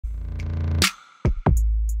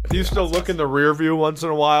Do you still look in the rear view once in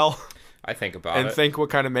a while? I think about it. And think what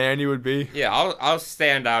kind of man you would be? Yeah, I'll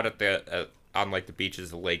stand out at the on like the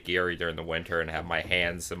beaches of Lake Erie during the winter and have my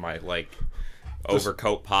hands in my like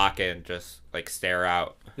overcoat pocket and just like stare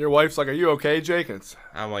out. Your wife's like, "Are you okay, Jake?"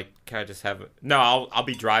 I'm like, "Can I just have it?" No, I'll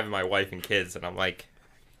be driving my wife and kids, and I'm like,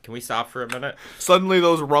 "Can we stop for a minute?" Suddenly,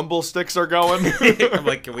 those rumble sticks are going. I'm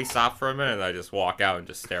like, "Can we stop for a minute?" And I just walk out and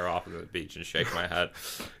just stare off at the beach and shake my head.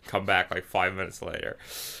 Come back like 5 minutes later.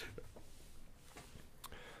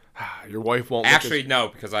 Your wife won't. Actually, no,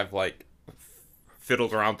 because I've like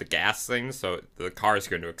fiddled around with the gas thing, so the car's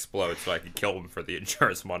going to explode, so I can kill him for the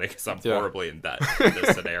insurance money because I'm horribly in debt in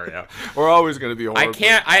this scenario. We're always going to be horrible. I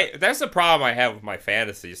can't. That's the problem I have with my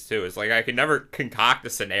fantasies too. Is like I can never concoct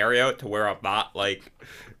a scenario to where I'm not like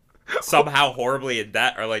somehow horribly in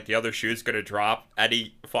debt, or like the other shoe's going to drop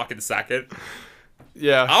any fucking second.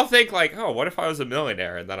 Yeah. I'll think like, oh, what if I was a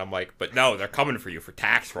millionaire? And then I'm like, but no, they're coming for you for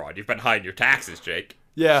tax fraud. You've been hiding your taxes, Jake.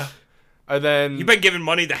 Yeah. And then you've been giving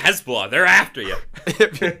money to Hezbollah. They're after you.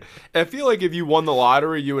 I feel like if you won the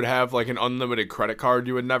lottery, you would have like an unlimited credit card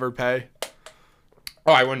you would never pay.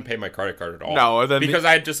 Oh, I wouldn't pay my credit card at all. No, then because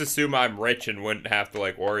I'd just assume I'm rich and wouldn't have to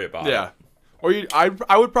like worry about it. Yeah. Or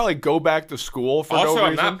I would probably go back to school for no reason. Also,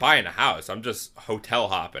 I'm not buying a house. I'm just hotel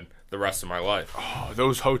hopping the rest of my life. Oh,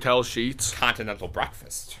 those hotel sheets. Continental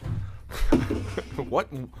breakfast.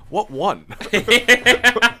 What one? What one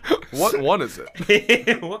is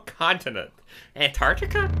it? What continent?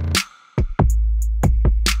 Antarctica?